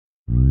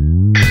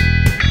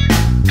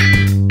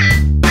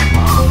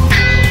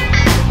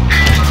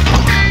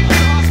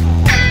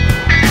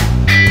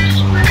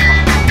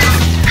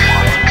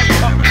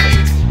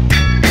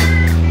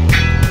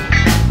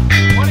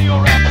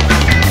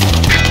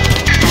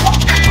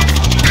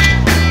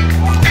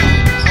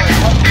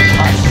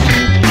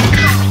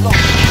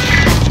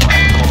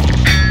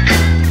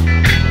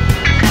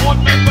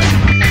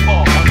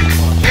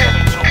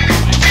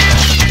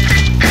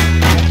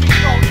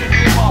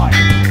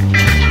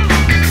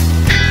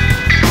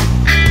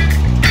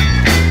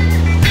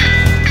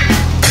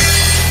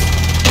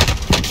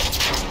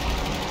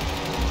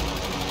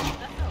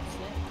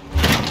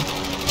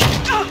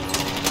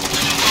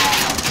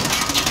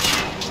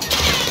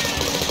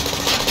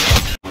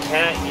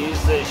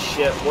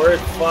shit. We're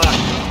fucked.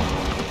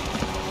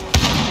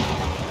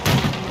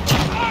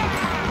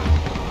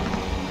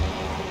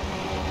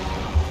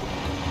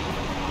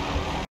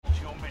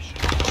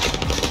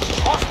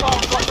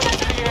 Hostiles dropping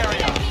into the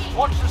area.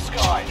 Watch the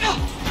skies.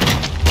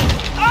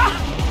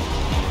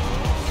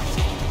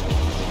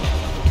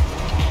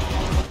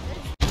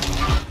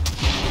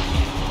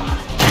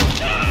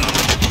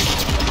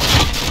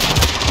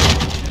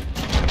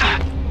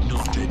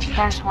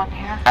 There's one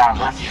here. Found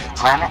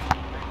planet.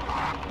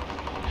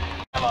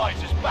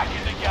 Allies is back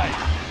in the game.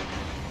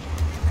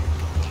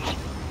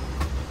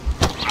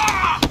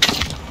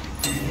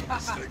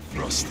 Stay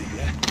frosty,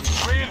 yeah?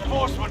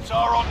 Reinforcements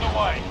are on the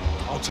way.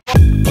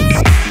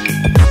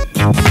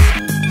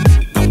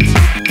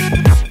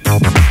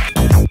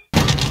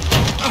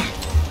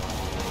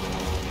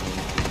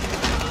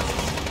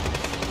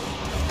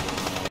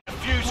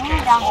 Fuse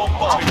kits or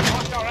bombs.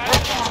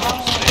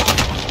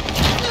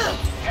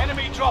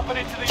 Enemy dropping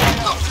into the air.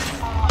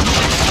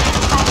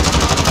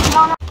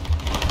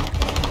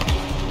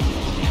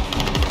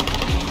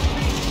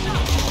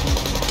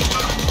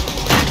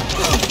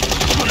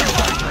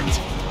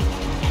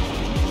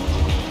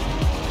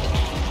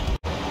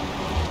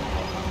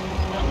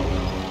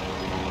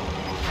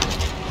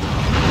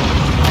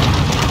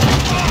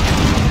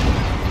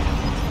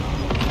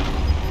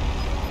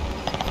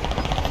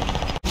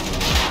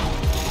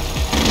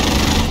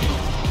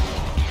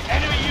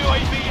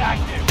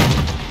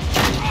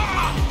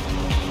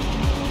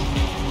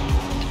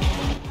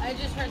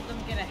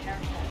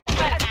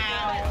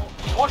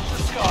 Watch the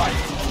sky.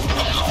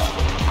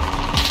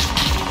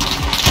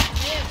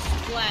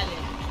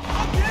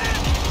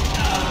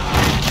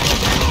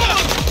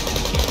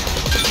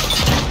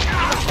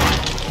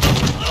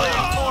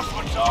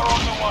 Reinforcements are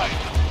on the way.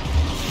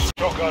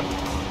 Shotgun.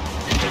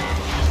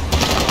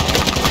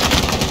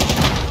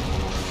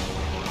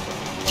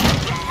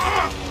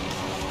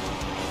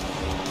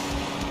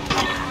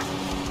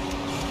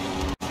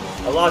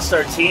 I lost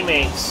our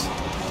teammates.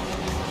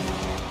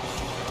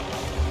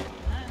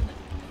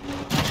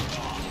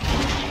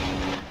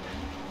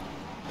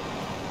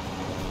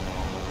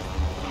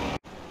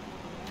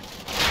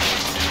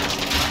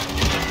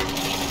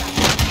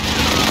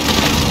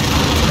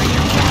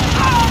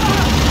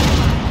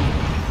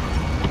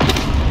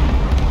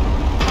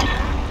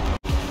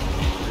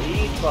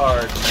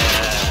 Retard,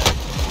 man.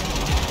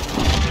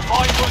 If I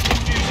put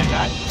confusing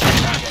that,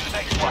 I'll get the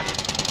next one.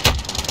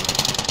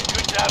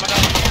 Good to have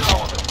another hero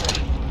on the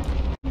thing.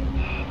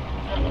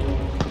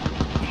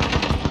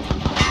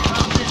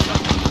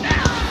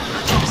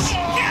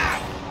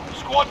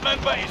 Squad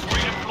member is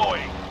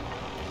redeploying.